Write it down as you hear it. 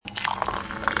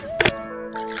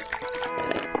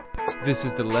This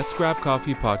is the Let's Grab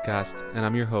Coffee podcast, and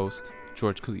I'm your host,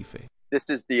 George Khalife.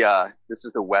 This is the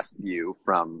west view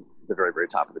from the very, very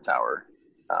top of the tower.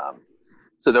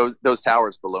 So those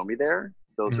towers below me there,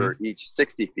 those are each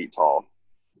 60 feet tall.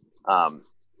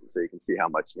 So you can see how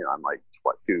much, I'm like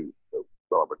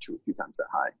well over a few times that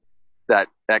high. That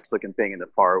X-looking thing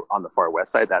on the far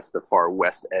west side, that's the far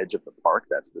west edge of the park.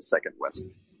 That's the second west.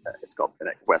 It's called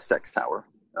the West X Tower.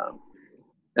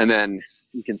 And then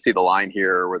you can see the line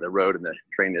here where the road and the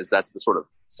train is. That's the sort of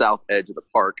south edge of the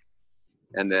park.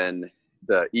 And then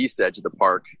the east edge of the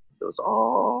park goes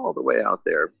all the way out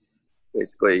there.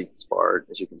 Basically, as far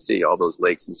as you can see, all those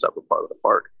lakes and stuff are part of the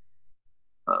park.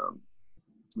 And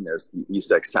there's the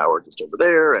East X Tower just over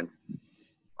there. And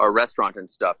our restaurant and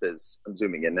stuff I'm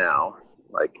zooming in now.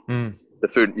 Like the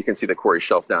food, you can see the quarry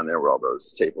shelf down there where all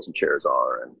those tables and chairs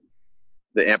are. And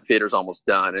the amphitheater's almost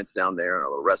done. And it's down there in our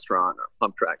little restaurant, our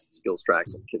pump tracks, and skills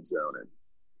tracks, and kids zone, and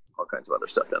all kinds of other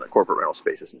stuff down there, corporate rental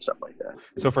spaces and stuff like that.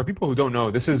 So for people who don't know,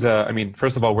 this is,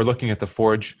 first of all, we're looking at the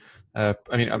Forge. I'm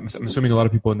assuming a lot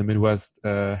of people in the Midwest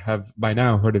have by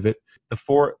now heard of it. The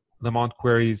Fort Lamont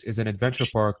Quarries is an adventure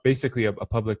park, basically a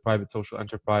public-private social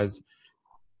enterprise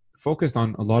focused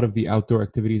on a lot of the outdoor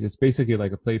activities. It's basically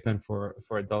like a playpen for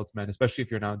adults, man, especially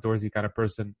if you're an outdoorsy kind of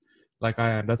person like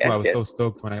I am. That's why I was so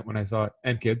stoked when I saw it.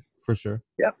 And kids, for sure.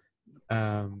 Yeah.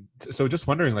 So just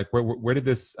wondering, like, where did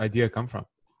this idea come from?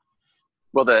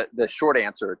 Well, the short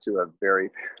answer to a very,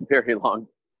 very long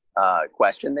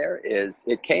question there is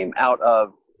it came out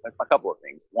of a couple of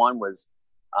things. One was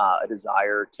a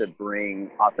desire to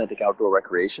bring authentic outdoor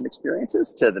recreation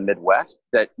experiences to the Midwest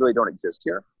that really don't exist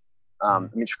here.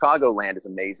 Chicagoland is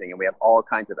amazing, and we have all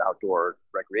kinds of outdoor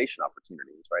recreation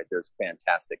opportunities, right? There's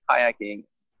fantastic kayaking,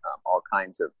 all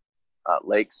kinds of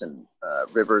lakes and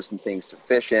rivers and things to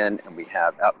fish in. And we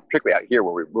have, particularly out here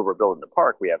where we're building the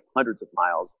park, we have hundreds of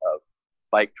miles of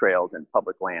bike trails and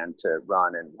public land to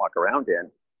run and walk around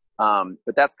in.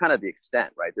 But that's kind of the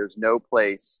extent, right? There's no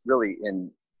place really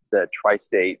in the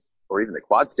tri-state or even the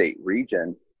quad-state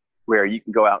region where you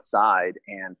can go outside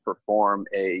and perform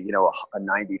a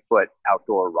 90-foot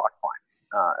outdoor rock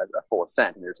climb as a full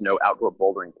ascent. And there's no outdoor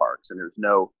bouldering parks, and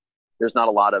there's not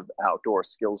a lot of outdoor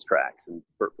skills tracks and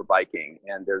for biking,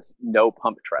 and there's no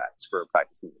pump tracks for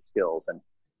practicing the skills.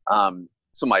 And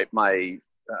so my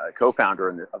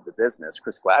co-founder of the business,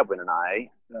 Chris Gladwin, and I,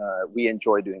 we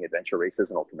enjoy doing adventure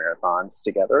races and ultramarathons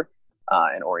together,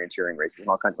 and orienteering races and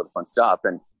all kinds of other fun stuff.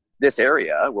 And this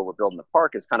area where we're building the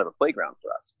park is kind of a playground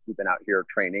for us. We've been out here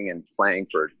training and playing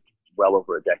for well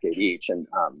over a decade each. And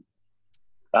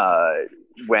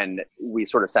when we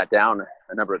sort of sat down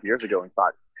a number of years ago and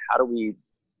thought, how do we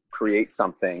create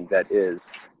something that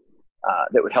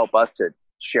would help us to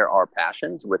share our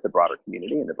passions with the broader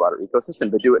community and the broader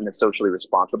ecosystem, but do it in a socially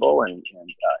responsible and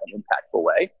an impactful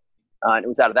way. And it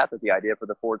was out of that the idea for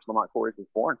the Forge Lamont Quarries was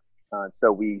born.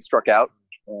 So we struck out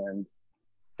and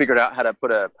figured out how to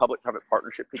put a public-private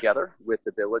partnership together with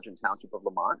the village and township of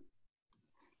Lamont,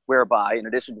 whereby, in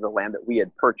addition to the land that we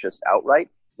had purchased outright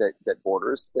that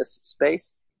borders this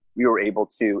space, we were able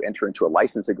to enter into a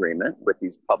license agreement with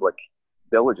these public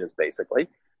villages, basically,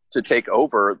 to take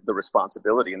over the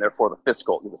responsibility and therefore the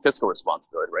fiscal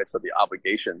responsibility, right? So the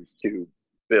obligations to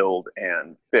build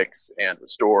and fix and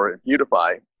restore and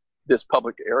beautify this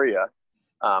public area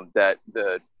that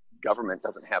the government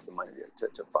doesn't have the money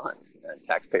to fund, and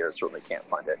taxpayers certainly can't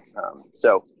fund it.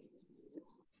 So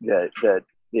the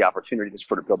opportunity to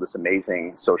sort of build this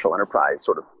amazing social enterprise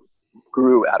sort of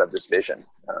grew out of this vision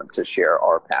to share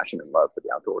our passion and love for the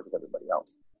outdoors with everybody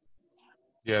else.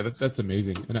 Yeah, that's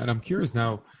amazing. And I'm curious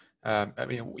now. I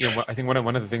think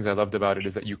one of the things I loved about it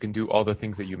is that you can do all the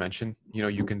things that you mentioned.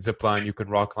 You can zip line, you can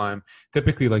rock climb.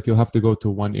 Typically, like, you'll have to go to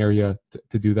one area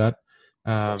to do that.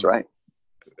 That's right.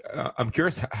 I'm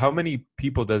curious, how many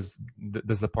people does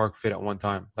the park fit at one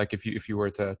time? Like, if you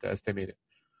were to estimate it.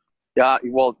 Yeah,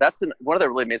 well, that's one of the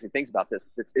really amazing things about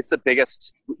this. It's the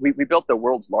biggest. We built the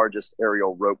world's largest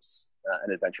aerial ropes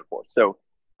and adventure course. So,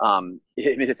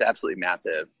 it's absolutely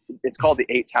massive. It's called the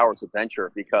 8 Towers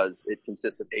Adventure because it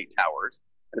consists of 8 towers.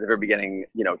 At the very beginning,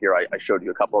 here I showed you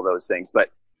a couple of those things.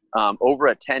 But 10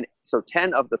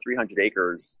 of the 300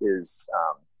 acres is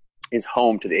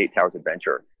home to the 8 Towers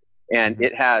Adventure, and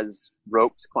it has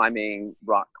ropes climbing,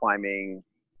 rock climbing,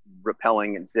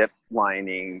 rappelling, and zip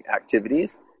lining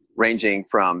activities, ranging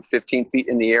from 15 feet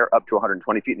in the air up to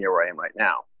 120 feet in the air where I am right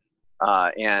now.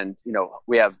 And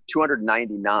we have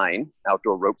 299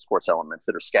 outdoor ropes course elements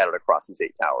that are scattered across these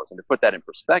 8 towers. And to put that in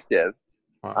perspective,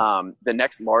 the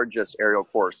next largest aerial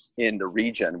course in the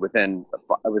region within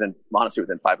 500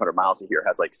 miles of here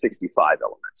has like 65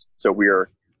 elements. So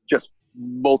we're just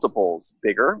multiples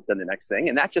bigger than the next thing.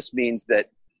 And that just means that,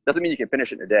 doesn't mean you can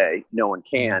finish it in a day. No one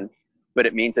can, but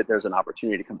it means that there's an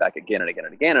opportunity to come back again and again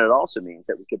and again. And it also means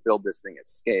that we could build this thing at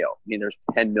scale. I mean, there's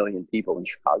 10 million people in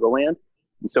Chicagoland.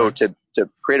 And so to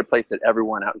create a place that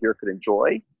everyone out here could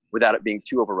enjoy without it being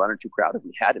too overrun or too crowded,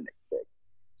 we had to make it big.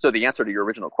 So the answer to your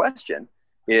original question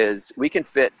is we can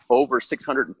fit over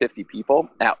 650 people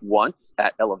at once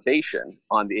at elevation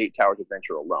on the 8 Towers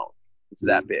Adventure alone. It's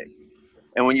that big.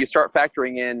 And when you start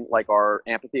factoring in like our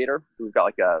amphitheater, we've got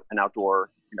like an outdoor,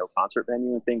 concert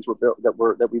venue and things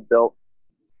that we built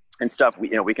and stuff.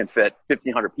 We can fit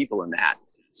 1,500 people in that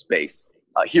space.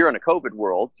 Here in a COVID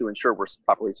world, to ensure we're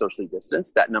properly socially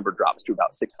distanced, that number drops to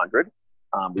about 600.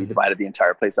 We divided the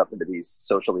entire place up into these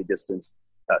socially distanced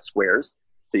squares,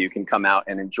 so you can come out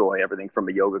and enjoy everything from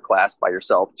a yoga class by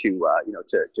yourself to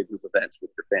group events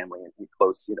with your family and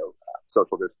close,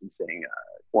 social distancing,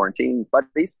 quarantine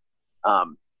buddies. But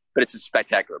it's a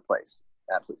spectacular place,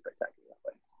 absolutely spectacular place.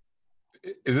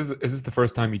 Is this the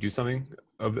first time you do something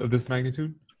of this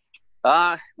magnitude?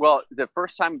 Well, the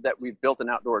first time that we've built an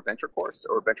outdoor adventure course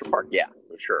or adventure park, yeah,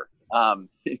 for sure.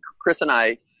 Chris and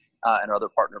I and our other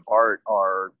partner Bart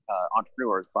are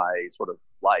entrepreneurs by sort of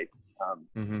life.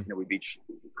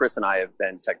 Chris and I have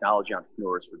been technology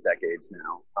entrepreneurs for decades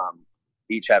now,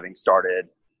 each having started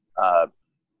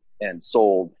and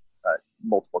sold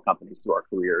multiple companies through our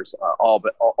careers.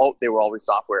 They were always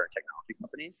software and technology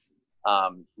companies.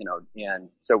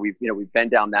 And so we've been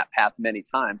down that path many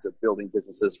times of building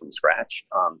businesses from scratch.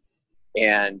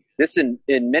 And this in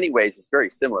many ways is very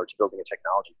similar to building a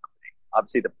technology company.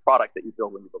 Obviously the product that you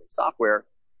build when you're building software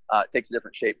takes a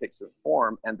different shape, takes a different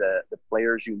form. And the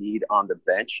players you need on the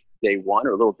bench day one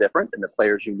are a little different than the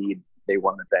players you need day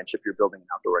one on the bench if you're building an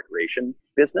outdoor recreation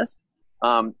business.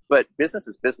 But business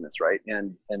is business, right?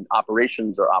 And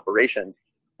operations are operations.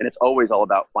 And it's always all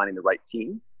about finding the right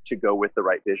team to go with the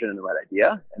right vision and the right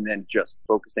idea, and then just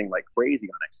focusing like crazy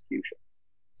on execution.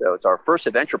 So it's our first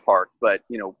adventure park, but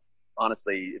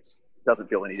honestly, it doesn't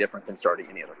feel any different than starting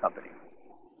any other company.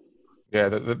 Yeah,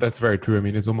 that's very true. I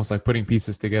mean, it's almost like putting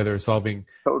pieces together, solving,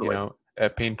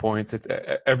 pain points. It's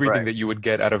everything that you would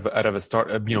get out of a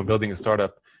start, building a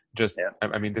startup.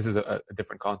 I mean, this is a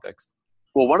different context.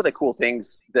 Well, one of the cool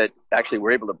things that actually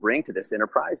we're able to bring to this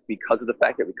enterprise because of the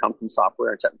fact that we come from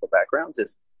software and technical backgrounds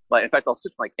is, in fact, I'll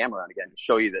switch my camera around again to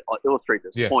show you that. I'll illustrate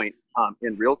this point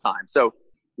in real time. So,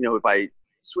 if I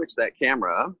switch that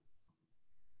camera,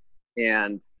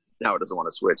 and now it doesn't want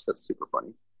to switch. That's super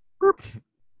funny.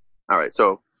 All right,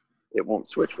 so it won't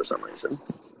switch for some reason.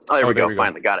 Oh, there we go.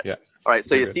 Finally got it. Yeah. All right,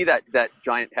 so you see that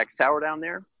giant hex tower down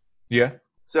there? Yeah.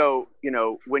 So,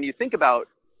 when you think about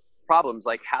problems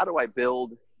like how do I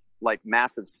build like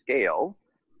massive scale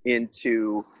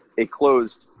into a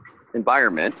closed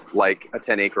environment like a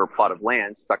 10-acre plot of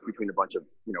land stuck between a bunch of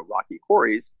rocky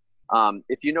quarries,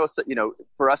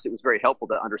 for us it was very helpful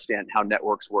to understand how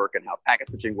networks work and how packet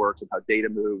switching works and how data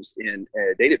moves in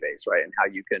a database, right? And how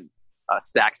you can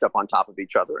stack stuff on top of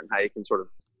each other and how you can sort of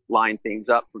line things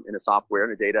up in a software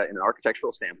and a data in an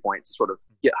architectural standpoint to sort of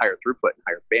get higher throughput and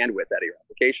higher bandwidth out of your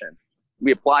applications.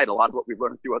 We applied a lot of what we've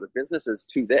learned through other businesses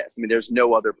to this. I mean, there's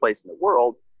no other place in the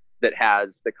world that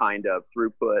has the kind of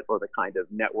throughput or the kind of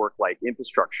network-like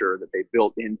infrastructure that they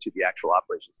built into the actual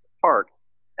operations of the park.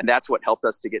 And that's what helped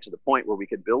us to get to the point where we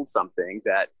could build something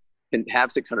that can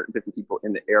have 650 people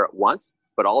in the air at once,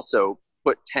 but also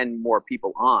put 10 more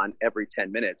people on every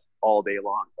 10 minutes all day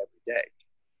long, every day.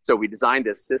 So we designed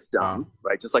this system,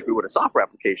 right, just like we would a software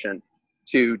application,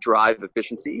 to drive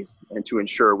efficiencies and to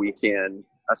ensure we can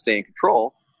stay in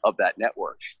control of that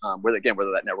network, whether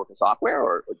that network is software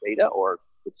or data or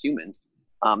it's humans.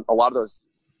 A lot of those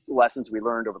lessons we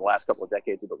learned over the last couple of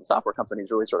decades of building software companies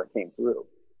really sort of came through.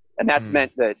 And that's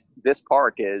meant that this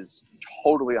park is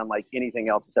totally unlike anything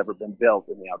else that's ever been built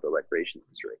in the outdoor recreation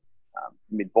industry.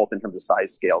 Both in terms of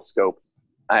size, scale, scope,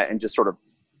 and just sort of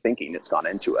thinking that's gone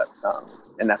into it.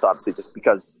 And that's obviously just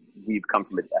because we've come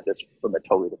from a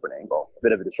totally different angle, a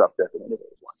bit of a disruptive and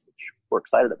innovative one, which we're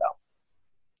excited about.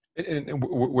 And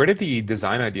where did the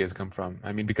design ideas come from?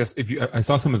 I mean, because I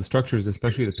saw some of the structures,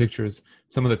 especially the pictures,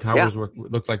 some of the towers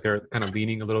looked like they're kind of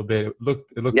leaning a little bit. It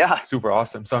looked super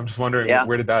awesome. So I'm just wondering,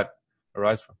 where did that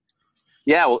arise from?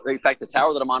 Yeah, well, in fact, the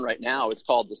tower that I'm on right now is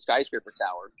called the Skyscraper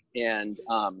Tower. And,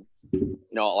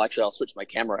 I'll switch my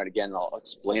camera out again and I'll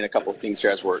explain a couple of things here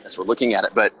as we're looking at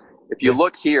it. But if you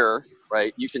look here,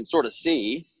 right, you can sort of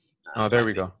see. Oh, there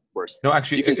we go. Worse. No,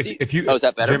 actually, you can see. Oh, is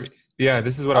that better? Jeremy, yeah,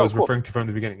 this is what I was referring to from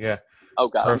the beginning. Yeah. Oh,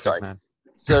 God, perfect, I'm sorry. Man.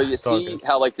 So you see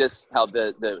how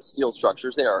the steel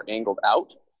structures, they are angled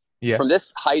out. Yeah. From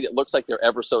this height, it looks like they're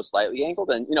ever so slightly angled,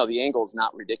 and the angle is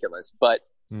not ridiculous, but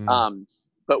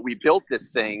we built this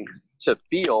thing to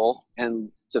feel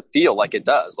like it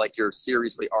does, like you're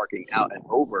seriously arcing out and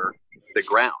over the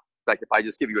ground. In fact, if I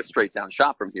just give you a straight down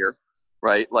shot from here,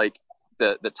 right, like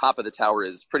the top of the tower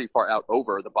is pretty far out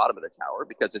over the bottom of the tower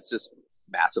because it's just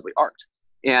massively arced.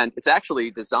 And it's actually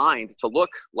designed to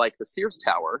look like the Sears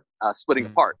Tower splitting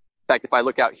apart. In fact, if I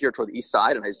look out here toward the east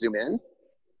side and I zoom in,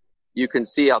 you can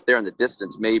see out there in the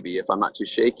distance, maybe, if I'm not too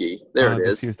shaky, there it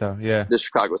is, the Sears Tower, yeah. the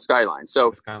Chicago skyline.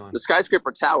 So Skyline. the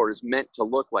skyscraper tower is meant to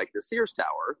look like the Sears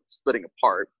Tower splitting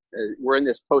apart. We're in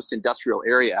this post-industrial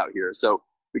area out here, so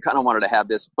we kind of wanted to have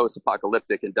this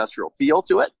post-apocalyptic industrial feel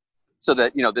to it, so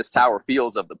that this tower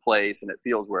feels of the place and it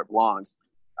feels where it belongs.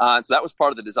 So that was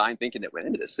part of the design thinking that went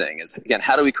into this thing. Is, again,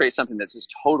 how do we create something that's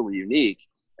just totally unique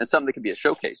and something that can be a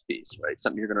showcase piece, right?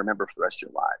 Something you're going to remember for the rest of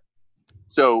your life.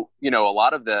 So, a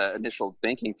lot of the initial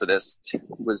thinking for this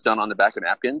was done on the back of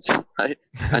napkins, right?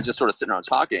 And just sort of sitting around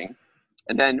talking.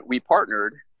 And then we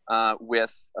partnered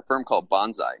with a firm called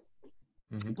Bonsai.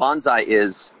 Bonsai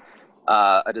is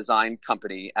a design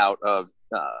company out of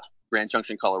Grand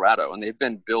Junction, Colorado, and they've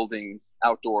been building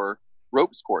outdoor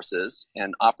ropes courses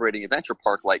and operating adventure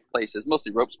park-like places,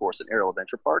 mostly ropes course and aerial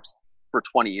adventure parks, for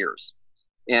 20 years.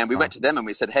 And we went to them and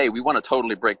we said, hey, we want to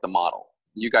totally break the model.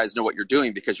 You guys know what you're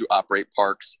doing because you operate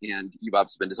parks and you've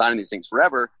obviously been designing these things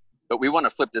forever, but we want to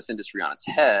flip this industry on its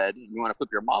head. We want to flip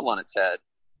your model on its head.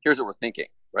 Here's what we're thinking,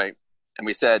 right? And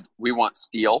we said, we want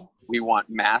steel, we want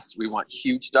mass, we want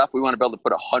huge stuff. We want to be able to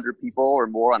put 100 people or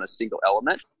more on a single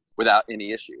element without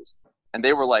any issues. And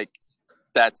they were like,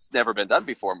 that's never been done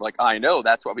before. I'm like, I know,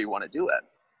 that's why we want to do it.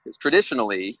 Because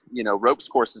traditionally, ropes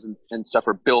courses and stuff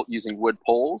are built using wood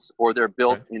poles or they're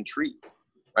built in trees.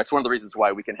 Right? It's one of the reasons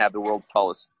why we can have the world's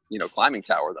tallest, climbing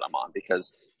tower that I'm on,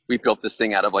 because we built this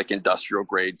thing out of like industrial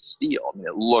grade steel. I mean,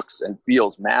 it looks and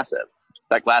feels massive.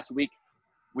 In fact, last week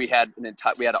we had an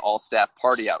all staff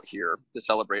party out here to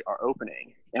celebrate our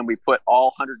opening, and we put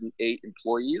all 108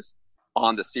 employees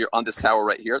on this tower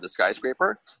right here, the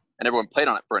skyscraper, and everyone played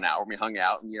on it for an hour. We hung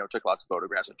out and took lots of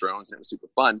photographs with drones, and it was super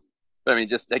fun. But I mean,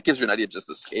 just that gives you an idea of just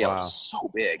the scale. Wow. It's so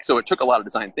big. So it took a lot of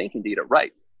design thinking to get it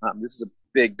right. This is a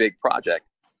big, big project.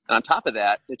 And on top of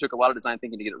that, it took a lot of design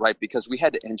thinking to get it right because we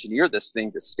had to engineer this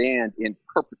thing to stand in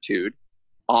perpetuity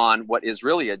on what is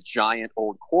really a giant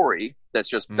old quarry that's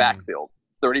just backfilled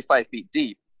 35 feet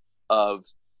deep of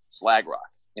slag rock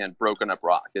and broken up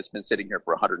rock. It's been sitting here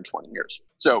for 120 years.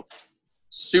 So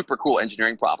super cool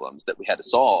engineering problems that we had to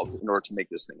solve in order to make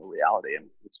this thing a reality. And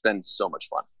it's been so much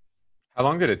fun. How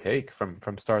long did it take from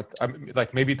start?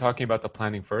 Like maybe talking about the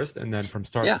planning first and then from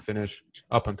start to finish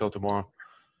up until tomorrow.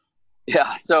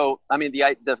 Yeah. So, I mean,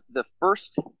 the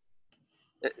first,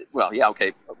 well, yeah,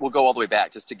 okay. We'll go all the way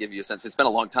back just to give you a sense. It's been a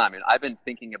long time. And I've been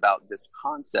thinking about this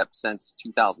concept since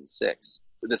 2006,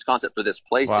 this concept for this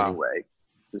place anyway,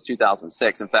 since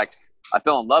 2006. In fact, I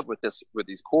fell in love with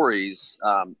these quarries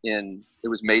it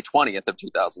was May 20th of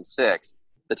 2006.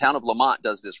 The town of Lamont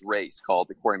does this race called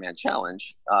the Quarryman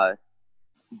Challenge.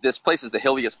 This place is the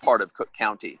hilliest part of Cook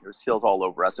County. There's hills all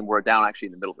over us, and we're down actually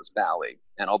in the middle of this valley.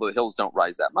 And although the hills don't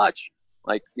rise that much,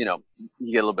 like, you get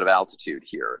a little bit of altitude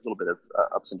here, a little bit of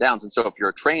ups and downs. And so if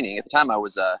you're training, at the time I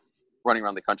was running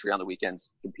around the country on the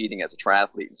weekends competing as a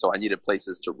triathlete. And so I needed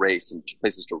places to race and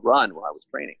places to run while I was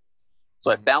training.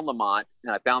 So I found Lamont,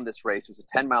 and I found this race. It was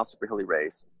a 10-mile super hilly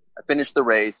race. I finished the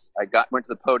race. I went to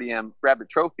the podium, grabbed a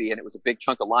trophy, and it was a big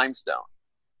chunk of limestone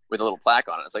with a little plaque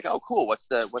on it. I was like, oh, cool. What's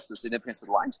the significance of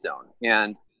the limestone?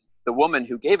 And the woman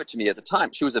who gave it to me at the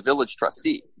time, she was a village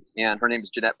trustee, and her name is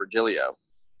Jeanette Virgilio.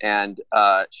 And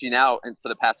she now, and for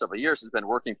the past several years, has been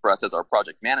working for us as our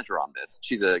project manager on this.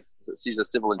 She's a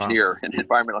civil engineer and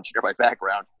environmental engineer by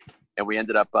background. And we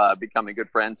ended up becoming good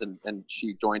friends, and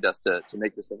she joined us to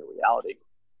make this thing a reality.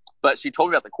 But she told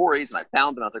me about the quarries, and I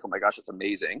found them. I was like, oh my gosh, it's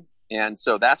amazing. And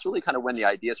so that's really kind of when the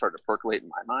idea started to percolate in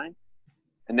my mind.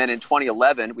 And then in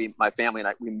 2011, my family and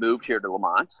I, we moved here to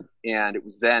Lamont, and it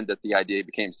was then that the idea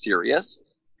became serious.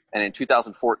 And in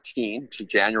 2014, actually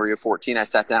January of 14, I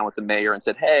sat down with the mayor and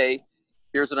said, hey,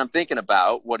 here's what I'm thinking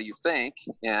about. What do you think?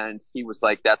 And he was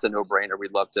like, that's a no-brainer.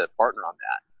 We'd love to partner on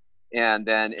that. And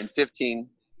then in 15,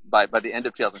 by the end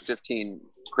of 2015,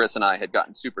 Chris and I had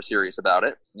gotten super serious about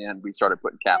it, and we started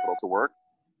putting capital to work.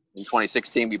 In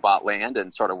 2016, we bought land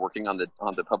and started working on the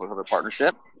public-private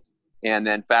partnership. And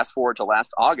then fast forward to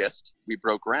last August, we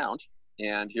broke ground,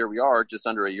 and here we are just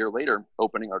under a year later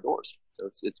opening our doors. So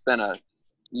it's been a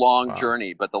long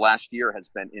journey, but the last year has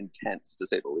been intense, to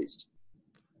say the least.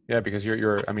 Yeah, because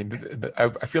I mean,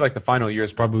 I feel like the final year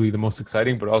is probably the most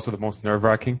exciting, but also the most nerve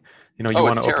wracking. You know, you Oh,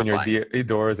 want it's to open your terrifying.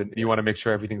 doors and Yeah. you want to make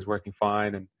sure everything's working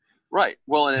fine. And Right.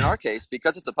 Well, and in our case,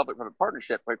 because it's a public-private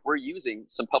partnership, like we're using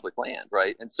some public land,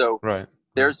 right? And so right,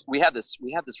 right. we have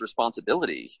this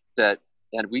responsibility that,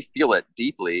 and we feel it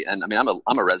deeply. And I mean,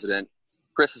 I'm a resident.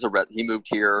 Chris he moved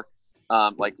here.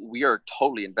 Like we are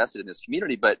totally invested in this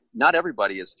community, but not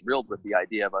everybody is thrilled with the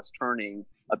idea of us turning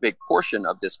a big portion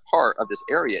of this part of this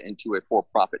area into a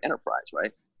for-profit enterprise,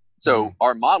 right? So Mm,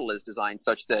 our model is designed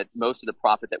such that most of the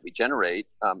profit that we generate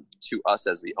to us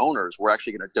as the owners, we're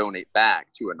actually going to donate back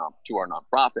to our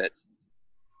nonprofit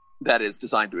that is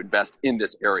designed to invest in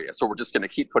this area. So we're just going to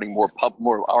keep putting more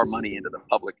of our money into the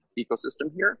public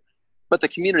ecosystem here. But the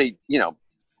community,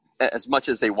 as much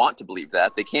as they want to believe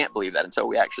that, they can't believe that until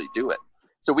we actually do it.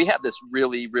 So we have this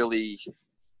really, really,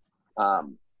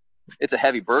 it's a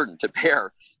heavy burden to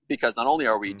bear, because not only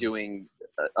are we mm. doing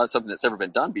something that's never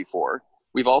been done before,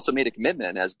 we've also made a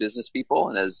commitment as business people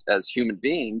and as human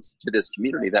beings to this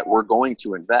community that we're going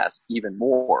to invest even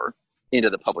more into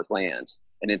the public lands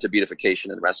and into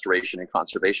beautification and restoration and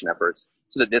conservation efforts,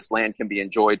 so that this land can be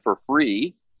enjoyed for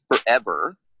free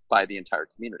forever by the entire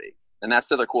community. And that's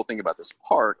the other cool thing about this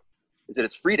park, is that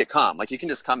it's free to come. Like you can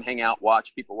just come hang out,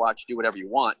 watch people watch, do whatever you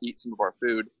want, eat some of our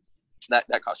food. That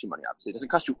costs you money, obviously. It doesn't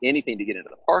cost you anything to get into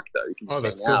the park, though. You can Oh,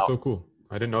 just hang that's out. so cool.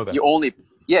 I didn't know that. You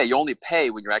only pay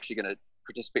when you're actually going to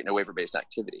participate in a waiver-based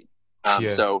activity.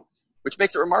 Yeah, So, which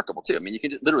makes it remarkable too. I mean, you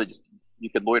can literally you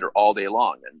could loiter all day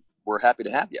long, and we're happy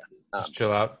to have you. just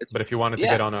chill out. It's But if you wanted to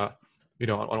Yeah, get on on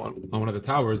one of the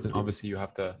towers, then obviously you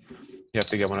have to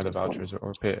get one of the vouchers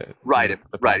or pay, right,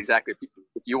 the right, pass. exactly.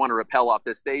 If you want to rappel off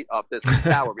this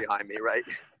tower behind me, right,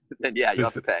 then yeah, you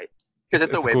have This to pay, because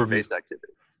it's a it's a cool view. waiver-based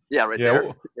activity. Yeah, right Yeah, there.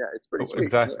 well, Yeah, it's pretty sweet.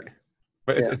 exactly.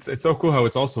 But Yeah, it's so cool how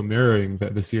it's also mirroring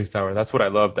the Sears Tower. That's what I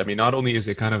loved. I mean, not only is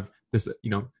it kind of this,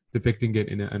 depicting it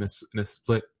in a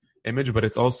split image, but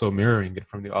it's also mirroring it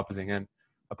from the opposing yeah.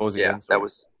 end. Sorry.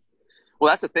 Well,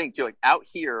 that's the thing too. Like out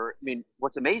here, I mean,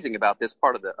 what's amazing about this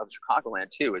part of Chicagoland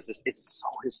too is this: it's so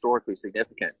historically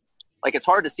significant. Like it's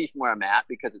hard to see from where I'm at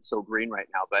because it's so green right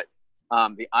now. But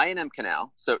the I&M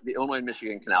Canal, so the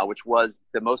Illinois-Michigan Canal, which was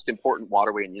the most important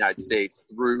waterway in the United States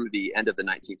through the end of the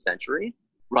 19th century,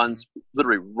 runs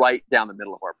literally right down the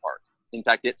middle of our park. In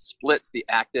fact, it splits the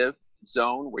active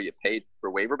zone where you paid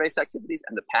for waiver-based activities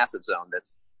and the passive zone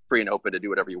that's free and open to do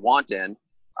whatever you want in.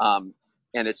 And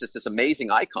it's just this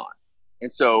amazing icon.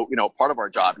 And so, part of our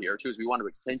job here too is we want to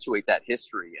accentuate that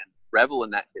history and revel in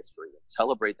that history and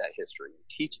celebrate that history and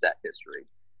teach that history.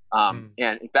 Mm.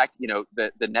 And in fact,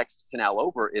 the next canal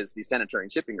over is the Sanitary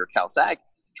and Shipping, or CalSag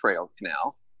Trail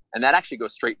Canal, and that actually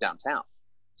goes straight downtown.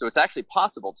 So it's actually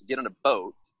possible to get on a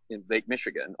boat in Lake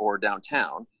Michigan or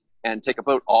downtown and take a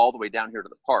boat all the way down here to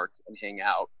the park and hang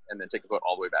out, and then take a boat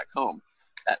all the way back home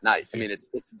at night. I See, mean,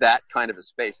 it's that kind of a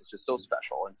space. It's just so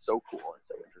special and so cool and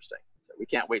so interesting. So we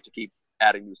can't wait to keep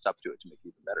adding new stuff to it to make it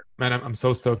even better. man, I'm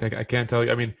so stoked. I can't tell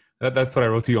you. I mean, that's what I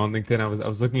wrote to you on LinkedIn. I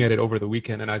was looking at it over the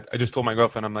weekend, and I just told my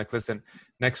girlfriend, I'm like, listen,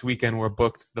 next weekend we're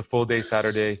booked the full day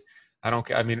Saturday. I don't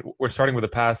care. I mean, we're starting with a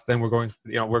pass, then we're going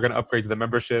to upgrade to the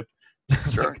membership.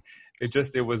 Sure. Like,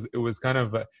 it was kind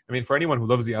of, I mean, for anyone who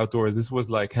loves the outdoors, this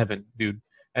was like heaven, dude.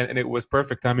 And it was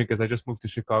perfect timing because I just moved to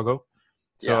Chicago.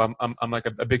 So Yeah. I'm like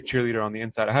a big cheerleader on the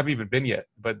inside. I haven't even been yet,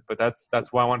 but that's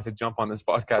why I wanted to jump on this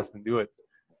podcast and do it.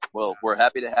 Well, we're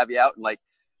happy to have you out. And like,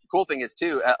 the cool thing is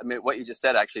too, I mean, what you just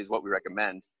said actually is what we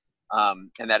recommend.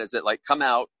 And that is that, like, come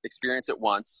out, experience it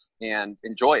once and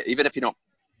enjoy it. Even if you don't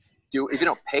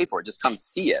pay for it, just come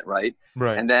see it. Right.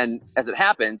 Right. And then as it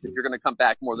happens, if you're going to come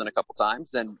back more than a couple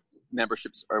times, then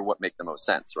memberships are what make the most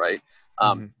sense. Right.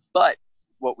 Mm-hmm. But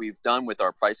what we've done with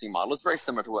our pricing model is very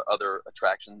similar to what other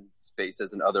attraction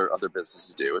spaces and other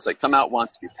businesses do. It's like, come out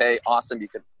once. If you pay, awesome. You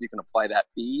can apply that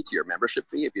fee to your membership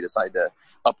fee if you decide to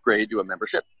upgrade to a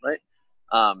membership, right?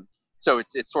 So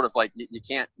it's sort of like you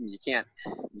can't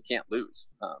lose.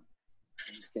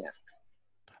 You just can't.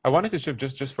 I wanted to shift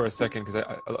just for a second because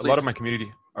a lot of my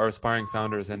community are aspiring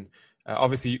founders, and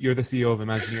obviously you're the CEO of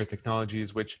Imagineer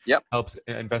Technologies, which Yep. helps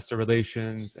investor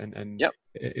relations and Yep.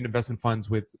 investment funds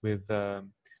with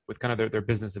kind of their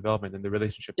business development and the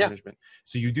relationship Yeah. management.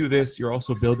 So you do this. You're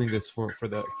also building this for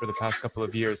the past couple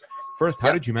of years. First, how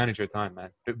Yep. did you manage your time, man,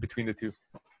 between the two?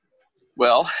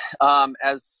 Well,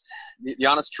 as the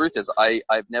honest truth is,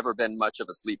 I've never been much of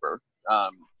a sleeper.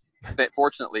 But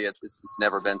fortunately, it's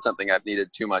never been something I've needed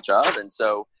too much of. And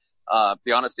so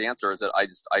the honest answer is that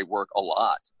I work a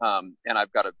lot. And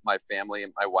I've got my family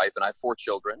and my wife, and I have 4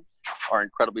 children, are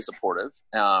incredibly supportive.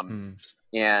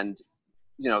 And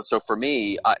so for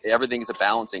me, everything is a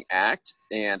balancing act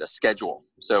and a schedule.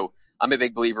 So I'm a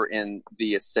big believer in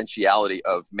the essentiality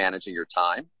of managing your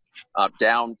time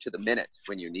down to the minute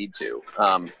when you need to.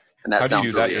 And that How do you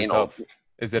do sounds that really anal. yourself?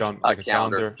 Is it on like a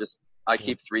calendar? I Yeah.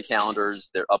 keep 3 calendars.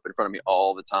 They're up in front of me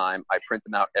all the time. I print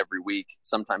them out every week.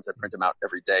 Sometimes I print them out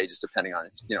every day, just depending on,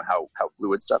 how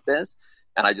fluid stuff is.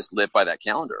 And I just live by that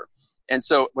calendar. And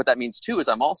so what that means too is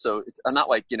I'm not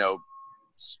like,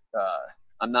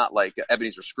 I'm not like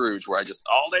Ebenezer Scrooge where I just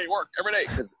all day work every day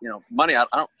because, money, I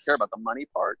don't care about the money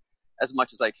part as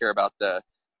much as I care about the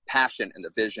passion and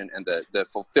the vision and the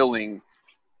fulfilling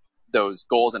those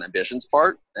goals and ambitions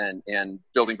part and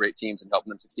building great teams and helping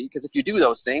them succeed. Because if you do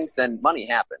those things, then money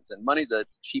happens, and money's a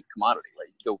cheap commodity,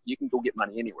 right? You can go get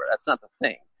money anywhere. That's not the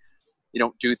thing. You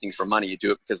don't do things for money. You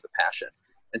do it because of the passion.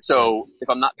 And so if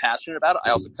I'm not passionate about it, I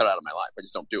also cut it out of my life. I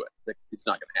just don't do it. It's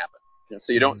not going to happen.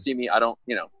 So you don't see me. I don't,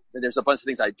 there's a bunch of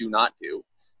things I do not do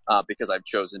because I've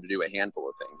chosen to do a handful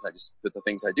of things. But the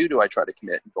things I do, I try to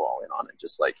commit and go all in on it.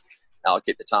 Just like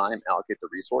allocate the time, allocate the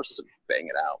resources, and bang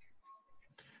it out.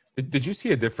 Did you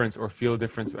see a difference or feel a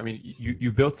difference? I mean,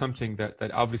 you built something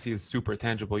that obviously is super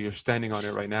tangible. You're standing on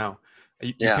it right now.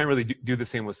 You can't really do the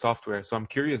same with software. So I'm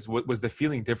curious, what was the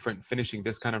feeling different finishing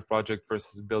this kind of project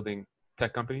versus building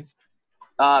tech companies?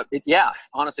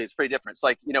 Honestly, it's pretty different. It's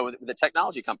like, with the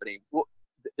technology company,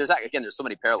 there's so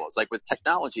many parallels. Like with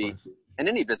technology and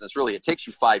any business, really, it takes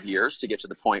you 5 years to get to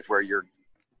the point where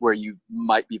you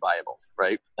might be viable,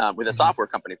 right? With a software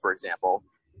company, for example,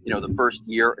 the first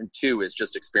year and 2 is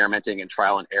just experimenting and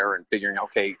trial and error and figuring out,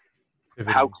 okay,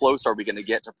 how close are we going to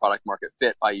get to product market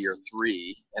fit by year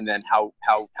 3? And then how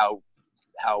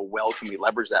well can we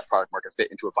leverage that product market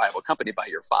fit into a viable company by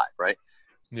year 5, right?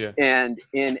 Yeah. And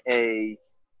in a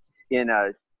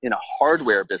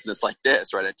hardware business like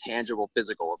this, right, a tangible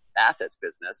physical assets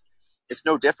business, it's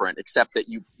no different except that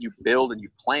you build and you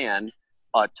plan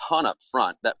a ton up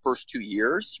front that first 2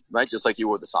 years, right? Just like you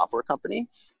would with a software company.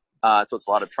 So it's a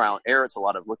lot of trial and error. It's a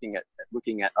lot of looking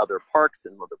at other parks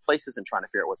and other places and trying to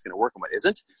figure out what's going to work and what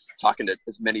isn't. Talking to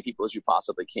as many people as you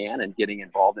possibly can and getting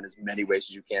involved in as many ways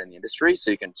as you can in the industry so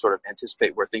you can sort of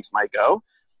anticipate where things might go.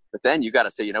 But then you got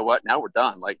to say, you know what? Now we're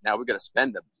done. Like now we've got to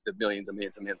spend the millions and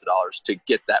millions and millions of dollars to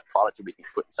get that product that we can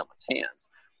put in someone's hands.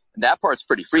 And that part's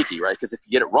pretty freaky, right? Because if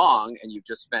you get it wrong and you've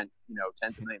just spent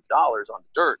tens of millions of dollars on the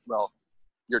dirt, well,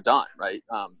 you're done, right?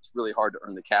 It's really hard to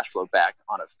earn the cash flow back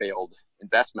on a failed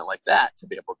investment like that to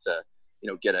be able to,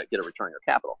 get a return on your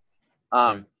capital.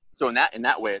 So in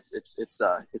that way,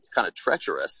 it's kind of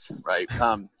treacherous, right?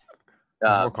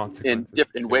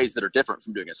 In ways that are different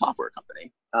from doing a software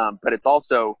company. But it's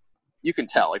also, you can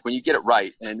tell, like when you get it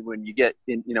right, and when you get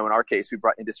in our case, we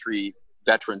brought industry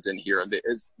veterans in here, and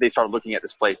they started looking at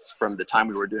this place from the time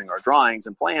we were doing our drawings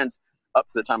and plans up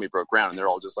to the time we broke ground, and they're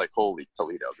all just like, holy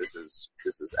Toledo, this is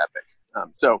epic.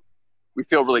 So we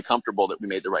feel really comfortable that we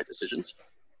made the right decisions.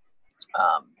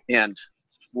 And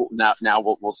now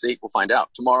we'll see. We'll find out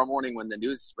tomorrow morning when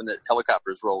the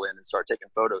helicopters roll in and start taking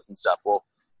photos and stuff. We'll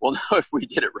know if we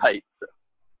did it right. So.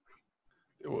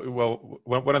 Well,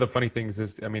 one of the funny things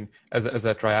is, I mean, as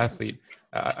a triathlete,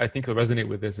 I think you'll resonate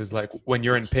with this, is like when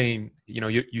you're in pain,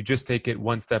 you just take it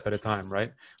one step at a time,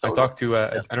 right? Totally. I talked to,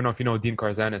 I don't know if you know Dean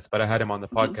Karzanis, but I had him on the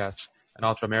podcast, an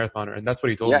ultra marathoner, and that's what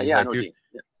he told me. He's like, dude,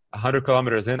 100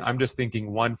 kilometers in, I'm just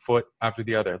thinking 1 foot after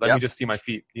the other. Let me just see my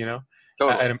feet,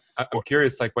 Totally. And I'm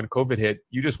curious, like when COVID hit,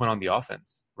 you just went on the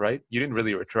offense, right? You didn't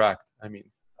really retract. I mean.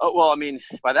 Oh, well, I mean,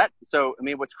 by that, so, I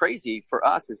mean, what's crazy for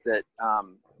us is that,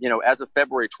 as of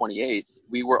February 28th,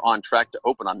 we were on track to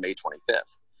open on May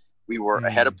 25th. We were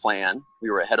ahead of plan. We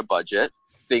were ahead of budget.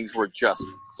 Things were just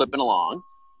clipping along.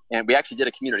 And we actually did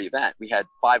a community event. We had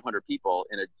 500 people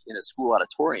in a school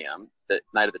auditorium the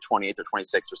night of the 28th or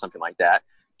 26th or something like that,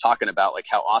 talking about like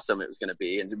how awesome it was going to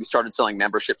be. And we started selling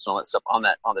memberships and all that stuff on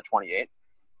the 28th.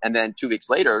 And then 2 weeks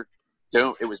later,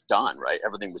 it was done, right?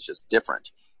 Everything was just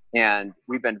different. And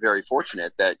we've been very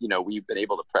fortunate that, we've been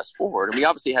able to press forward. And we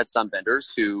obviously had some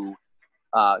vendors who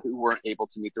weren't able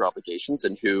to meet their obligations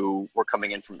and who were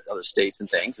coming in from other states and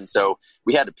things. And so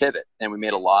we had to pivot, and we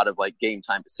made a lot of like game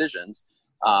time decisions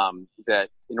that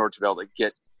in order to be able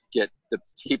to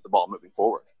keep the ball moving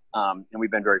forward. And we've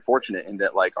been very fortunate in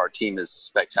that like our team is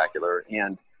spectacular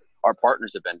and our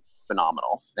partners have been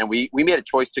phenomenal. And we made a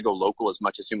choice to go local as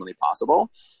much as humanly possible.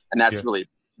 And that's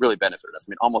really benefited us.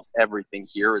 I mean, almost everything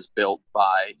here is built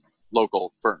by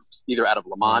local firms, either out of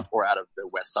Lamont or out of the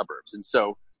west suburbs. And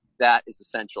so that is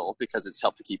essential because it's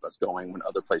helped to keep us going when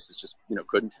other places just,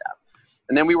 couldn't have.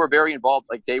 And then we were very involved,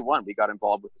 like day one, we got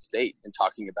involved with the state and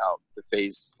talking about the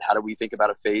phase. How do we think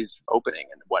about a phased opening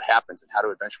and what happens and how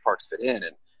do adventure parks fit in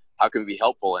and how can we be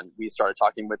helpful? And we started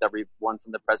talking with everyone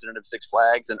from the president of Six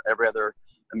Flags and every other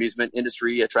amusement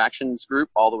industry attractions group,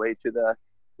 all the way to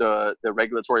the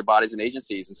regulatory bodies and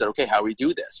agencies, and said, okay, how do we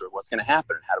do this, or what's going to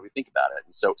happen, and how do we think about it?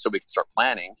 And so we can start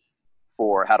planning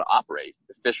for how to operate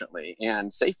efficiently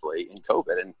and safely in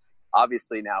COVID. And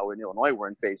obviously now in Illinois, we're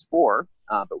in phase 4,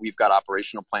 but we've got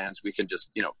operational plans. We can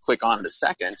just, click on in a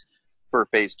second for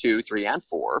phase 2, 3, and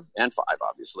 4, and 5,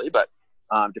 obviously, but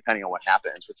depending on what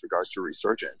happens with regards to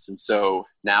resurgence. And so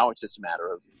now it's just a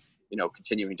matter of,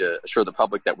 continuing to assure the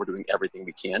public that we're doing everything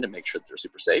we can to make sure that they're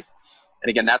super safe. And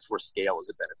again, that's where scale is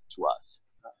a benefit to us,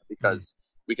 because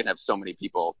we can have so many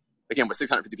people. Again, with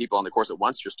 650 people on the course at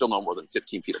once, you're still no more than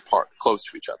 15 feet apart, close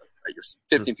to each other, right? You're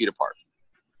 15 feet apart.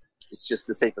 It's just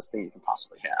the safest thing you can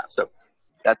possibly have. So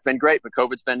that's been great, but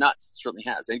COVID's been nuts. It certainly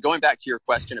has. And going back to your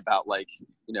question about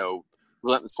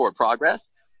relentless forward progress.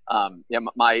 I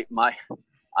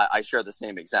share the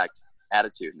same exact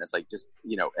attitude. And it's like, just,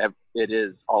 it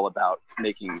is all about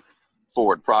making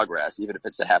forward progress. Even if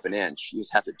it's a half an inch, you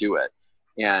just have to do it.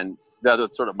 And the other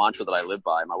sort of mantra that I live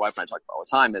by, my wife and I talk about all the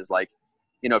time, is like,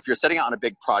 if you're setting out on a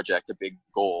big project, a big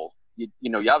goal, you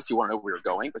obviously want to know where you're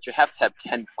going, but you have to have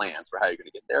 10 plans for how you're going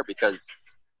to get there, because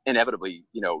inevitably,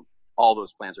 all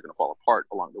those plans are going to fall apart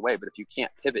along the way. But if you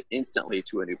can't pivot instantly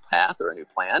to a new path or a new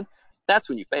plan, that's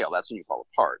when you fail. That's when you fall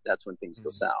apart. That's when things go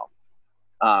south.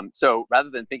 So rather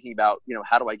than thinking about,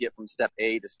 how do I get from step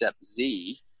A to step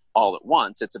Z all at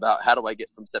once, it's about how do I get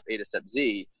from step A to step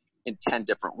Z in 10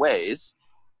 different ways.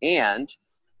 And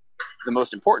the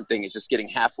most important thing is just getting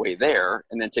halfway there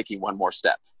and then taking one more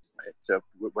step. Right? So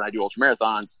when I do ultra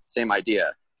marathons, same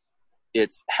idea.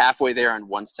 It's halfway there and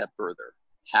one step further.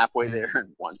 Halfway there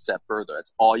and one step further.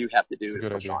 That's all you have to do to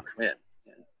push on and win.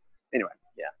 And anyway,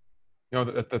 yeah.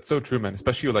 That's so true, man.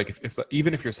 Especially like if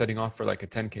even if you're setting off for like a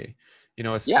 10K,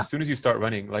 as soon as you start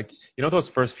running, like, those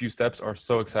first few steps are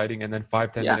so exciting. And then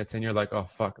 5-10 minutes in, you're like, oh,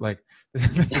 fuck, like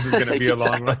this is going to be a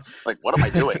long run. Like, what am I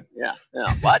doing? Yeah.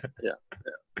 What?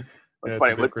 Yeah. It's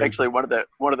funny. Actually, one of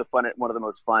the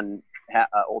most fun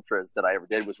ultras that I ever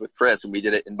did was with Chris, and we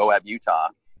did it in Moab, Utah.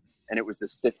 And it was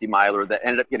this 50 miler that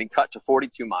ended up getting cut to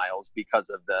 42 miles because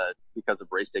of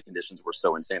race day conditions were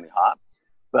so insanely hot.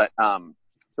 But,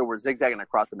 so we're zigzagging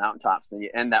across the mountaintops, and then you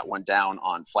end that one down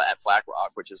on Flat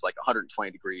Rock, which is like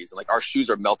 120 degrees. And like our shoes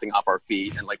are melting off our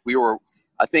feet. And like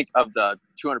I think of the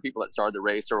 200 people that started the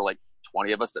race, there were like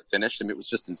 20 of us that finished. And it was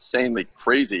just insanely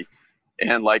crazy.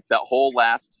 And like the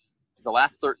last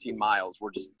 13 miles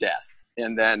were just death.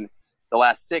 And then the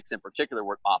last 6 in particular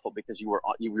were awful because you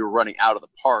were running out of the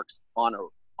parks on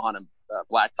a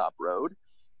blacktop road.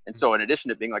 And so in addition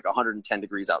to being like 110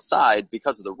 degrees outside,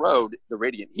 because of the road, the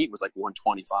radiant heat was like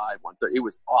 125, 130. It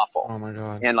was awful. Oh my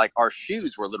God. And like our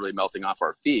shoes were literally melting off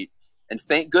our feet. And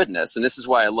thank goodness, and this is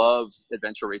why I love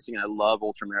adventure racing and I love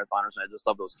ultra marathoners and I just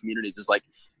love those communities, is like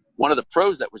one of the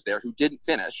pros that was there who didn't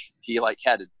finish, he like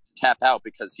had to tap out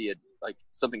because he had like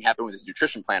something happened with his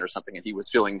nutrition plan or something, and he was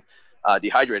feeling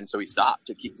dehydrated. And so he stopped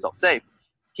to keep himself safe.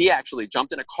 He actually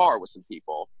jumped in a car with some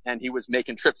people, and he was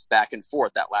making trips back and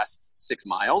forth that last 6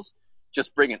 miles,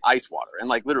 just bringing ice water. And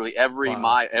like literally every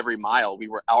mile we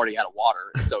were already out of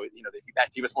water. And so,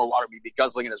 they'd give us more water. We'd be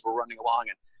guzzling it as we're running along.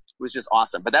 And it was just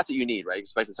awesome. But that's what you need, right?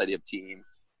 Expect this idea of team.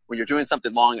 When you're doing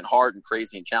something long and hard and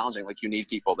crazy and challenging, like you need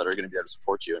people that are going to be able to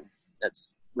support you. And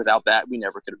without that, we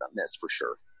never could have done this for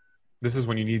sure. This is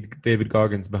when you need David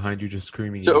Goggins behind you just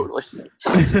screaming. Totally.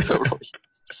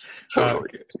 Totally.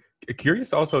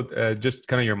 Curious also, just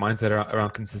kind of your mindset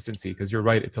around consistency, because you're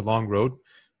right, it's a long road.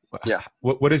 Yeah.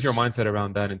 What is your mindset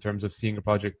around that in terms of seeing a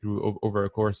project through over a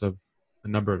course of a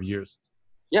number of years?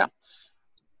 Yeah.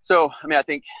 So, I mean, I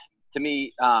think to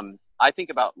me, I think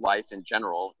about life in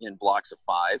general in blocks of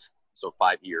 5, so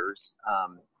 5 years.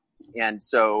 And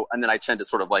then I tend to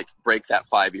sort of like break that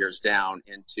 5 years down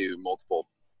into multiple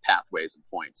pathways and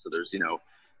points. So there's,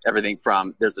 everything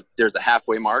from there's a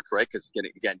halfway mark, right? Because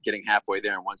getting halfway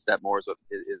there and one step more is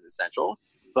essential.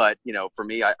 But for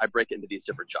me, I break it into these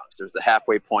different chunks. There's the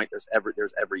halfway point. There's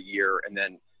every year, and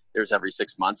then there's every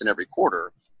 6 months and every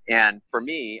quarter. And for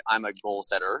me, I'm a goal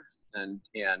setter and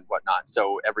whatnot.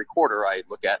 So every quarter, I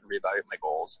look at and reevaluate my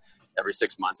goals. Every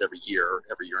 6 months, every year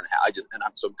and a half.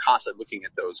 I'm constantly looking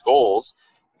at those goals,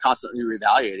 constantly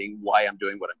reevaluating why I'm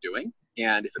doing what I'm doing,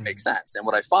 and if it makes sense. And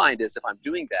what I find is if I'm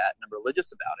doing that and I'm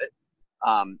religious about it,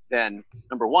 then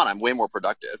number one, I'm way more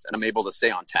productive and I'm able to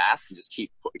stay on task and just keep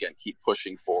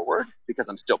pushing forward because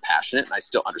I'm still passionate and I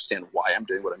still understand why I'm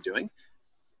doing what I'm doing.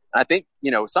 And I think,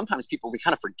 sometimes we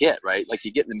kind of forget, right? Like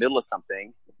you get in the middle of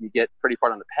something, you get pretty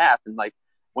far down the path and like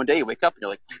one day you wake up and you're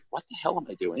like, what the hell am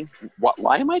I doing?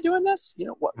 Why am I doing this?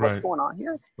 What's Right. going on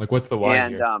here? Like, what's the why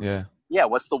And here? Yeah. yeah,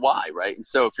 what's the why, right? And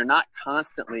so if you're not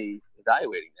constantly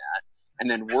evaluating that and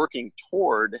then working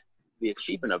toward the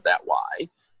achievement of that why,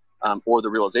 or the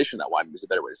realization of that why is a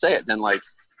better way to say it, then like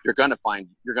you're going to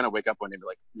wake up one day and be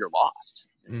like, you're lost.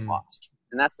 You're lost.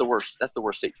 And that's the worst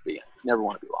state to be in. You never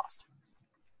want to be lost.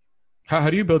 How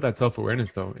do you build that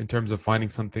self-awareness though, in terms of finding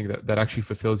something that actually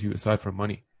fulfills you aside from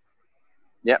money?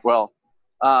 Yeah, well,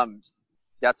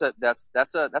 that's a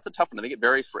tough one. I think it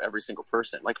varies for every single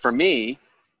person. Like for me,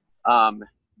 I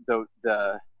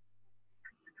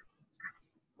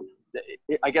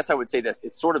guess I would say this,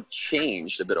 it's sort of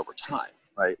changed a bit over time,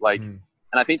 right? Like, and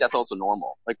I think that's also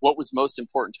normal. Like what was most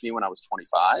important to me when I was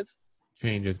 25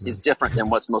 Changes, man. is different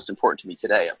than what's most important to me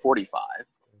today at 45.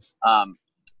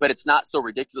 But it's not so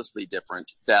ridiculously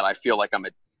different that I feel like I'm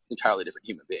an entirely different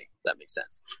human being, if that makes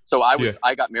sense. So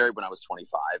I got married when I was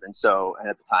 25. And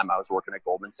at the time I was working at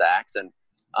Goldman Sachs. And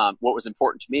what was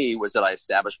important to me was that I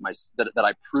established that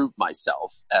I proved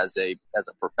myself as a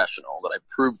professional, that I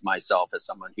proved myself as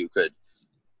someone who could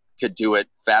do it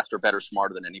faster, better,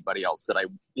 smarter than anybody else that I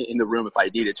in the room if I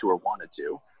needed to or wanted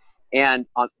to. And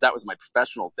that was my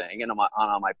professional thing. And on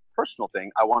my personal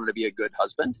thing, I wanted to be a good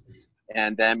husband.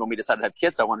 And then when we decided to have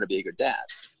kids, I wanted to be a good dad.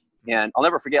 And I'll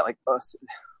never forget, like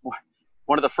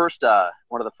one of the first,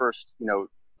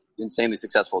 insanely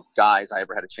successful guys I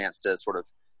ever had a chance to sort of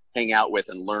hang out with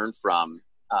and learn from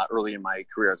early in my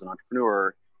career as an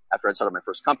entrepreneur after I started my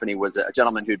first company was a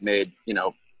gentleman who'd made,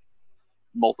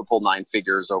 multiple 9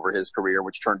 figures over his career,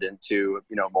 which turned into,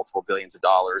 multiple billions of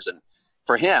dollars. And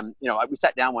for him, we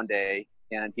sat down one day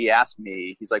and he asked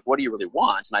me, he's like, what do you really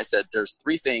want? And I said, there's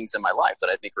 3 things in my life that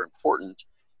I think are important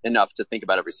enough to think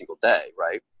about every single day.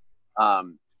 Right.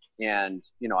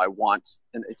 I want,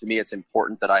 and to me, it's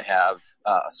important that I have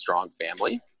a strong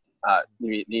family,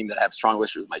 meaning that I have a strong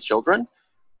relationship with my children,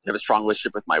 have a strong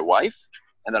relationship with my wife,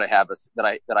 and that I have a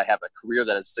career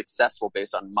that is successful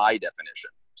based on my definition.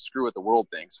 Screw what the world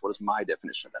thinks. What is my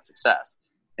definition of that success?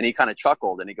 And he kind of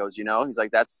chuckled and he goes, he's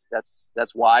like, that's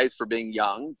wise for being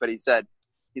young. But he's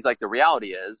like, the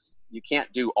reality is you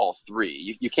can't do all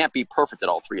 3. You can't be perfect at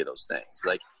all 3 of those things.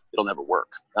 Like it'll never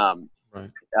work.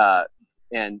 Right.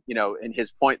 And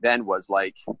his point then was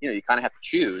like, you kind of have to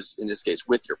choose in this case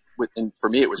and for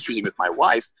me, it was choosing with my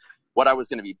wife, what I was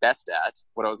going to be best at,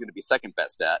 what I was going to be second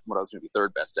best at, what I was going to be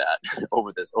third best at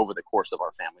over the course of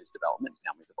our family's development,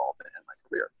 family's involvement in my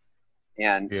career.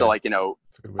 And so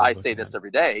I say this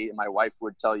every day and my wife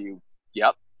would tell you,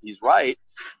 yep, he's right,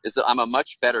 is that I'm a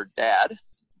much better dad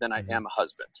than I am a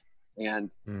husband.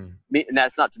 And and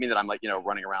that's not to mean that I'm like,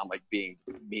 running around like being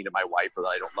mean to my wife or that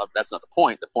I don't love. That's not the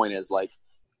point. The point is like,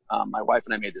 my wife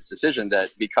and I made this decision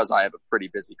that because I have a pretty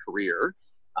busy career,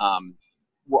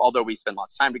 although we spend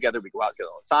lots of time together, we go out together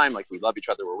all the time. Like we love each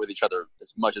other. We're with each other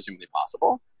as much as humanly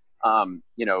possible.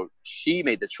 She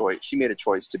made a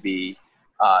choice to be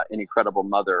an incredible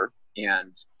mother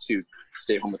and to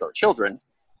stay home with our children.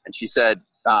 And she said,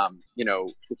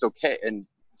 it's okay. And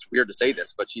it's weird to say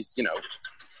this, but she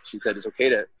said, it's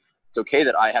okay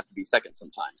that I have to be second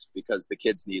sometimes because the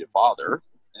kids need a father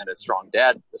and a strong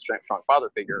dad, a strong father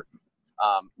figure,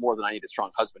 more than I need a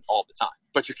strong husband all the time.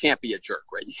 But you can't be a jerk,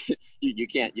 right? you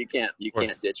can't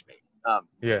ditch me.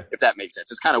 If that makes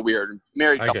sense. It's kind of weird.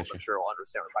 Married couples, I'm sure, will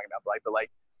understand what I'm talking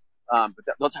about.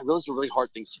 But those are really hard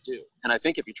things to do. And I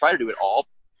think if you try to do it all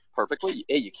perfectly,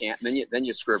 you can't. And then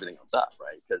you screw everything else up,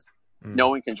 right? Because no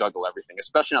one can juggle everything,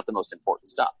 especially not the most important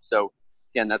stuff. So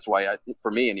again, that's why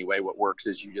for me anyway, what works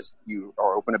is you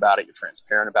are open about it. You're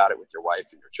transparent about it with your wife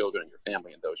and your children and your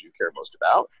family and those you care most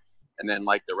about. And then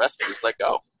like the rest, just let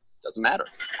go. Doesn't matter.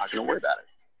 Not going to worry about it.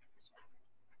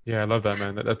 Yeah, I love that,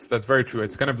 man. That's very true.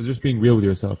 It's kind of just being real with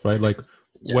yourself, right? Like,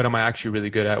 what am I actually really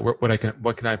good at?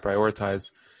 What can I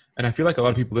prioritize? And I feel like a lot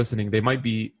of people listening, they might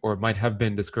be or might have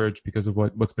been discouraged because of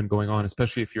what's been going on,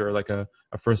 especially if you're like a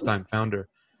first-time founder.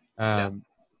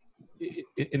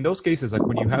 In those cases, like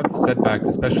when you have setbacks,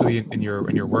 especially in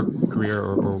your work career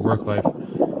or work life,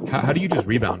 how do you just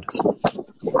rebound?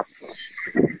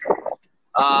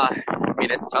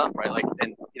 It's tough, right? Like,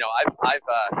 and I've like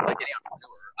any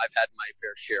entrepreneur, I've had my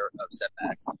fair share of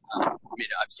setbacks.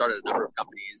 I've started a number of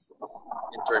companies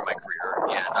during my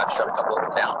career, and I've shut a couple of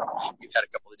them down. We've had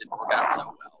a couple that didn't work out so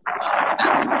well. And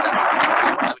that's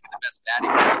I look at the best batting,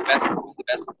 the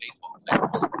best baseball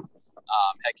players.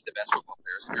 Heck, the best football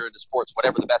players. If you're into sports,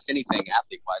 whatever, the best anything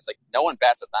athlete-wise, like no one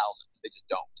bats 1,000. They just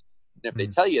don't. And if they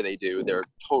tell you they do, they're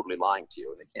totally lying to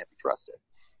you, and they can't be trusted.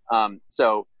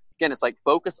 So again, it's like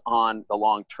focus on the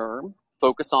long term.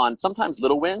 focus on sometimes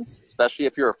little wins, especially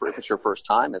if it's your first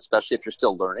time, especially if you're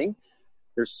still learning.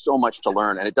 There's so much to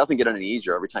learn, and it doesn't get any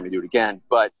easier every time you do it again,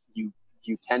 but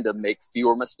you tend to make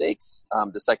fewer mistakes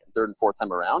the second, third, and fourth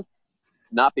time around,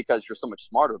 not because you're so much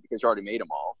smarter, but because you already made them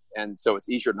all. And so it's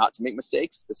easier not to make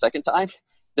mistakes the second time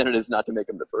than it is not to make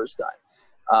them the first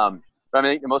time. But I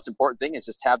think the most important thing is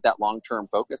just have that long-term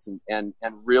focus and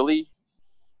really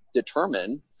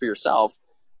determine for yourself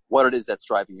what it is that's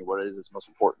driving you, what it is that's most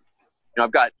important.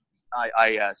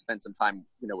 I spent some time,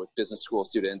 with business school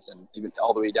students and even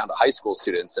all the way down to high school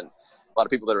students, and a lot of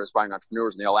people that are aspiring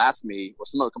entrepreneurs, and they'll ask me, or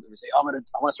some other companies say, I want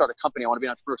to start a company. I want to be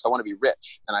an entrepreneur because I want to be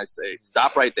rich. And I say,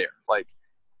 stop right there. Like,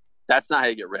 that's not how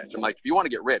you get rich. I'm like, if you want to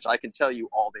get rich, I can tell you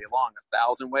all day long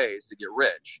 1,000 ways to get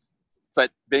rich,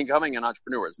 but becoming an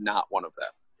entrepreneur is not one of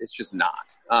them. It's just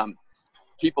not.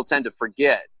 People tend to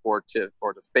forget or to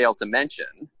fail to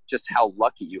mention just how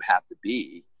lucky you have to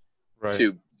be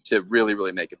to really,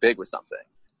 really make it big with something.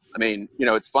 I mean,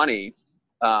 it's funny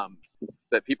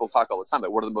that people talk all the time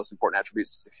about what are the most important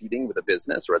attributes to succeeding with a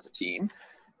business or as a team.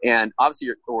 And obviously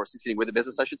or succeeding with a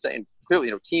business, I should say. And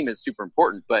clearly, team is super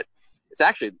important, but it's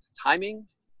actually timing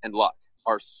and luck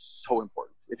are so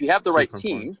important. If you have the right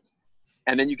team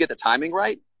and then you get the timing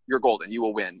right, you're golden. You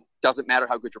will win. Doesn't matter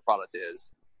how good your product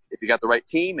is. If you got the right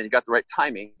team and you got the right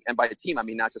timing, and by team, I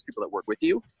mean not just people that work with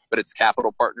you, but it's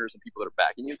capital partners and people that are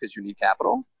backing you because you need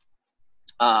capital.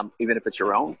 Even if it's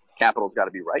your own, capital's got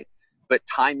to be right. But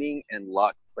timing and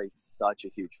luck play such a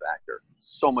huge factor,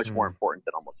 so much more important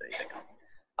than almost anything else.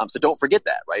 So don't forget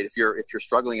that, right? If you're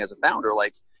struggling as a founder,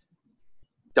 like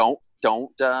don't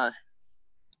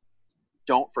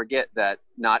forget that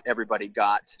not everybody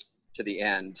got to the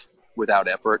end without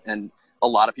effort, and a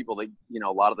lot of people, a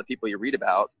lot of the people you read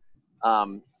about,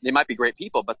 they might be great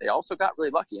people, but they also got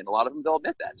really lucky, and a lot of them, they'll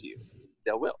admit that to you.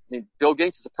 They will. I mean, Bill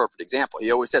Gates is a perfect example. He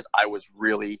always says, I was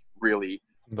really, really,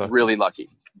 really lucky.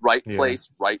 Right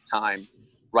place, right time,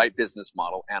 right business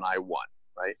model, and I won,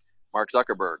 right? Mark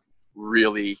Zuckerberg,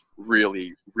 really,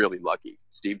 really, really lucky.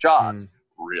 Steve Jobs,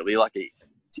 really lucky.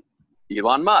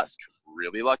 Elon Musk,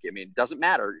 really lucky. I mean, it doesn't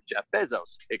matter. Jeff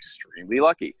Bezos, extremely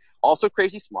lucky. Also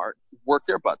crazy smart, worked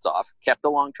their butts off, kept the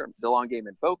long game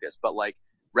in focus, but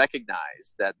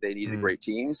recognized that they needed great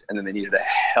teams, and then they needed a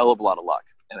hell of a lot of luck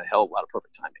and a hell of a lot of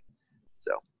perfect timing.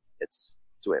 So it's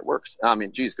the way it works. I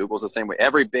mean, Google's the same way.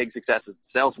 Every big success is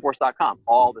Salesforce.com,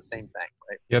 all the same thing,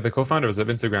 right? Yeah, the co-founders of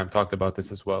Instagram talked about this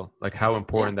as well, like how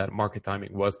important that market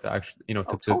timing was to actually,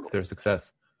 to their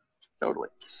success. Totally.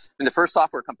 And the first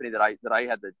software company that I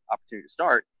had the opportunity to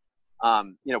start,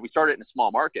 we started in a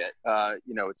small market.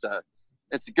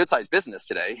 It's a good sized business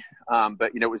today,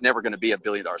 but it was never going to be $1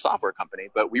 billion software company.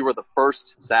 But we were the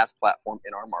first SaaS platform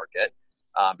in our market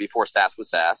before SaaS was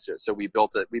SaaS. So we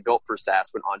built for SaaS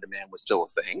when on demand was still a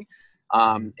thing.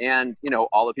 And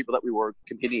all the people that we were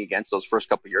competing against those first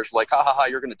couple of years were like, ha ha ha,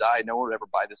 you're going to die. No one would ever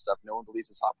buy this stuff. No one believes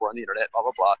in software on the internet, blah,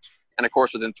 blah, blah. And of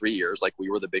course, within 3 years,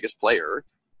 we were the biggest player.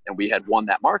 And we had won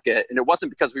that market, and it wasn't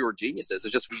because we were geniuses.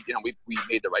 It's just we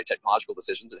made the right technological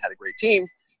decisions and had a great team.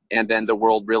 And then the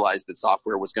world realized that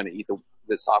software was going to eat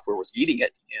that software was eating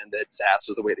it, and that SaaS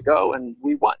was the way to go, and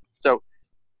we won. So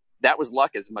that was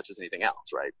luck as much as anything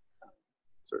else, right?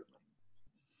 Certainly.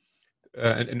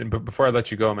 And before I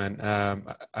let you go, man, I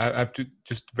have two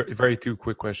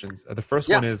quick questions. The first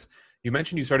one is, you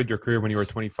mentioned you started your career when you were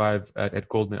 25 at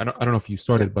Goldman. I don't know if you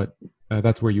started, but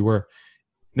that's where you were.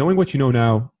 Knowing what you know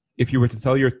now, if you were to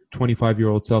tell your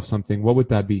 25-year-old self something, what would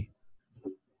that be?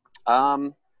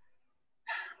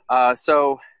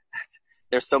 So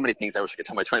there's so many things I wish I could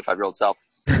tell my 25-year-old self.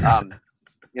 One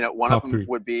of them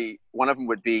would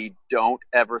be don't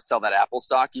ever sell that Apple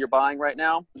stock you're buying right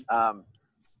now. I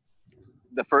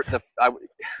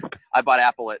bought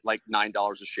Apple at $9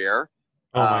 a share.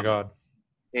 Oh my God.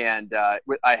 And I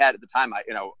had at the time,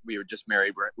 we were just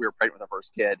married. We were pregnant with our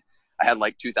first kid. I had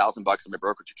 $2,000 in my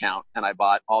brokerage account, and I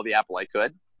bought all the Apple I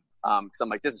could. Because I'm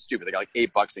like, this is stupid. I got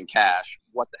 $8 in cash.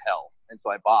 What the hell? And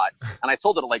so I bought, and I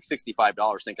sold it at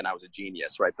 $65, thinking I was a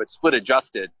genius, right? But split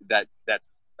adjusted,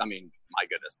 that's I mean, my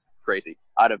goodness, crazy.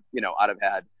 I'd have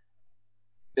had.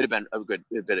 It'd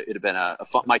have been a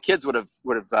fun. My kids would have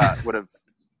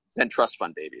been trust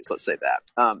fund babies. Let's say that.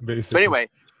 But anyway,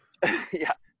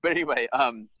 yeah. But anyway,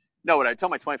 no. What I tell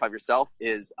my 25 yourself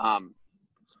is, oh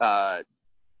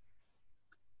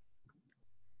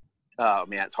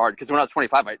man, it's hard because when I was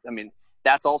 25, I mean,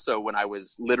 that's also when I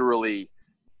was in the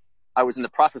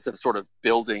process of sort of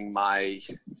building my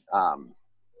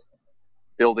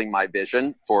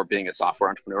vision for being a software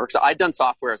entrepreneur. So I'd done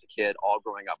software as a kid, all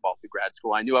growing up, all through grad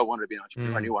school. I knew I wanted to be an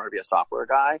entrepreneur. I knew I wanted to be a software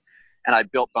guy. and I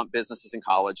built bump businesses in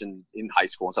college and in high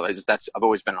school and stuff. I've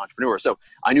always been an entrepreneur. So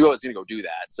I knew I was going to go do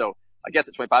that. So I guess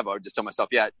at 25, I would just tell myself,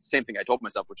 yeah, same thing I told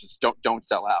myself, which is don't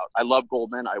sell out. I love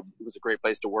Goldman. It was a great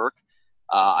place to work.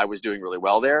 I was doing really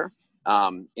well there.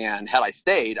 And had I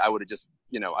stayed, I would have just,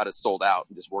 I'd have sold out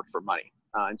and just worked for money.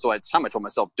 And so at the time I told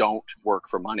myself, don't work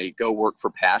for money, go work for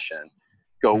passion,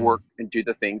 go work and do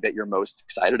the thing that you're most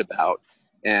excited about.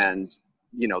 And,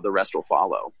 the rest will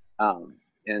follow.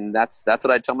 And that's what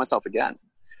I'd tell myself again.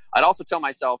 I'd also tell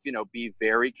myself, be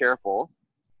very careful,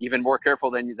 even more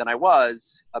careful than I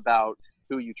was, about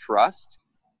who you trust,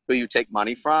 who you take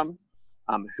money from,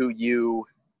 who you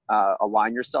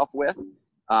align yourself with.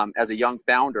 As a young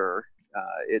founder,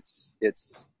 it's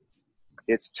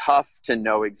tough to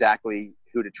know exactly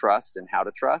who to trust and how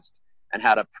to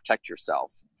protect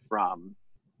yourself from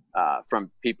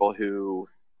people who,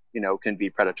 can be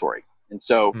predatory. And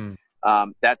so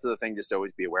that's the thing, just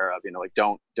always be aware of,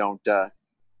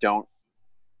 don't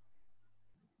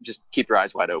just keep your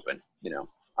eyes wide open,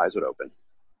 eyes wide open.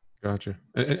 Gotcha.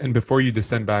 And before you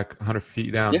descend back 100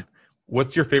 feet down,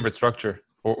 what's your favorite structure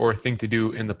or thing to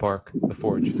do in the park, the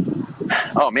Forge?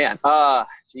 Oh man.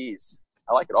 Geez.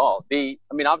 I like it all.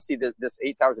 Obviously this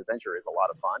 8 Towers adventure is a lot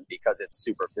of fun because it's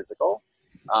super physical.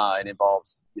 It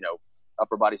involves,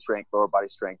 upper body strength, lower body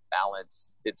strength,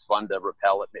 balance. It's fun to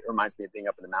rappel. It reminds me of being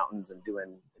up in the mountains and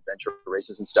doing adventure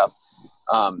races and stuff.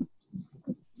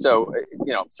 So,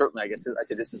 certainly I guess I'd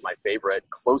say this is my favorite,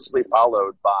 closely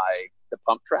followed by the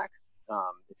pump track.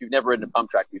 If you've never ridden a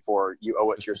pump track before, you owe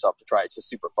it to yourself to try it. It's just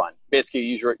super fun. Basically,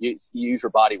 you use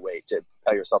your body weight to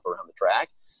propel yourself around the track.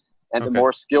 And the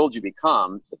more skilled you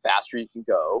become, the faster you can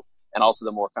go, and also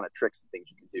the more kind of tricks and things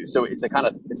you can do. So it's a kind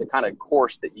of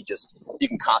course that you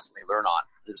can constantly learn on.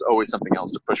 There's always something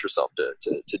else to push yourself to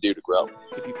do to grow.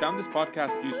 If you found this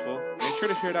podcast useful, make sure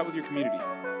to share it out with your community.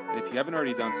 And if you haven't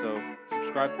already done so,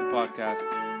 subscribe to the podcast,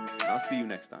 and I'll see you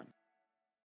next time.